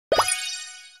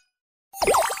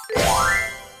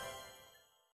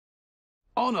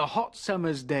On a hot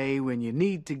summer's day when you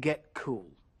need to get cool,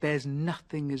 there's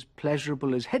nothing as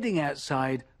pleasurable as heading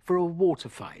outside for a water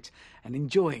fight and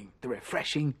enjoying the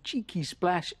refreshing, cheeky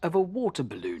splash of a water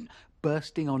balloon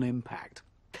bursting on impact.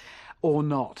 Or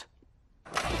not.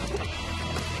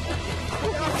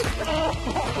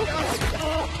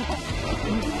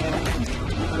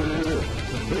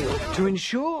 To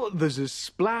ensure there's a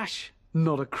splash,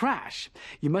 not a crash,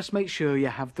 you must make sure you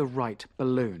have the right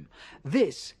balloon.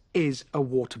 This is a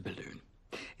water balloon.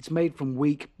 It's made from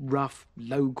weak, rough,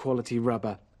 low-quality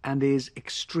rubber and is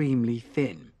extremely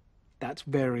thin. That's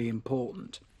very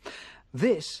important.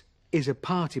 This is a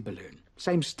party balloon.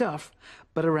 Same stuff,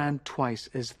 but around twice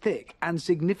as thick and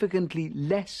significantly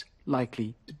less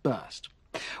likely to burst.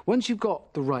 Once you've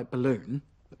got the right balloon,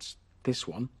 that's this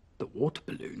one, the water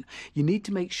balloon, you need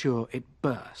to make sure it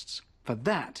bursts. For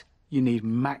that, you need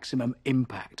maximum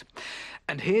impact.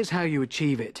 And here's how you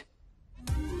achieve it.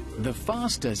 The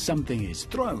faster something is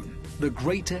thrown, the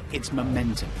greater its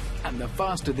momentum, and the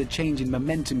faster the change in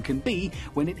momentum can be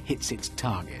when it hits its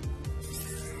target.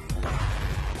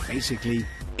 Basically,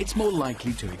 it's more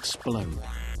likely to explode.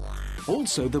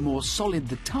 Also, the more solid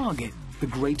the target, the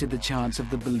greater the chance of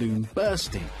the balloon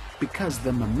bursting, because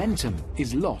the momentum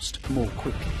is lost more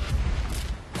quickly.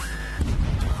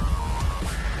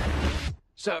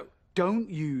 So, don't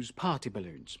use party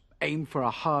balloons. Aim for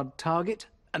a hard target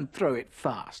and throw it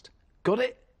fast. Got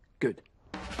it? Good.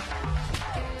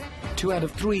 2 out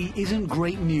of 3 isn't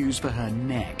great news for her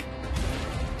neck.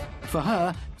 For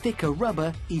her, thicker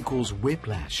rubber equals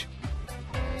whiplash.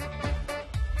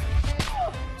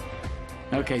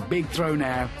 Okay, big throw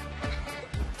now.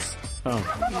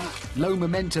 Oh, low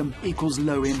momentum equals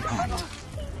low impact.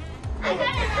 I got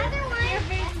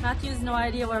another one. Matthew has no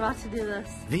idea we're about to do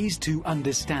this. These two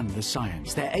understand the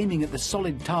science. They're aiming at the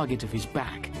solid target of his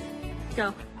back.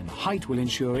 Go. And the height will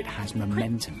ensure it has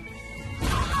momentum.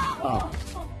 Oh,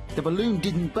 the balloon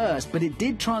didn't burst, but it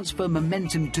did transfer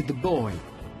momentum to the boy.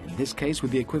 In this case,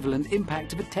 with the equivalent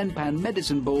impact of a 10-pound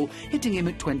medicine ball hitting him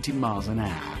at 20 miles an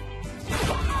hour.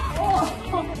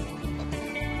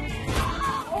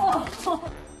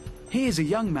 Here's a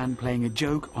young man playing a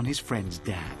joke on his friend's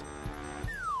dad.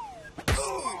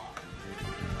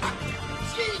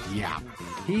 Yeah,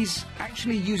 he's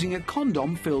actually using a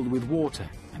condom filled with water.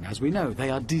 And as we know, they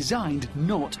are designed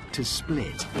not to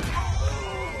split.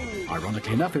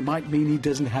 Ironically enough, it might mean he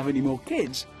doesn't have any more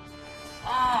kids.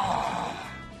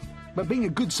 But being a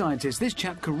good scientist, this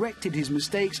chap corrected his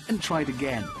mistakes and tried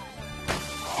again.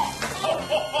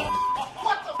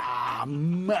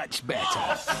 Much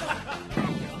better.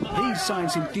 These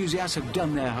science enthusiasts have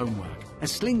done their homework. A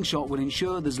slingshot will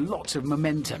ensure there's lots of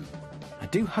momentum. I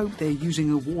do hope they're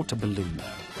using a water balloon, though.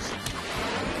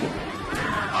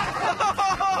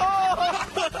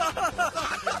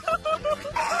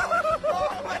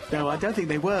 No, I don't think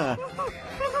they were.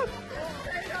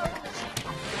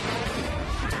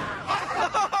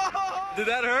 Did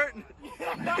that hurt?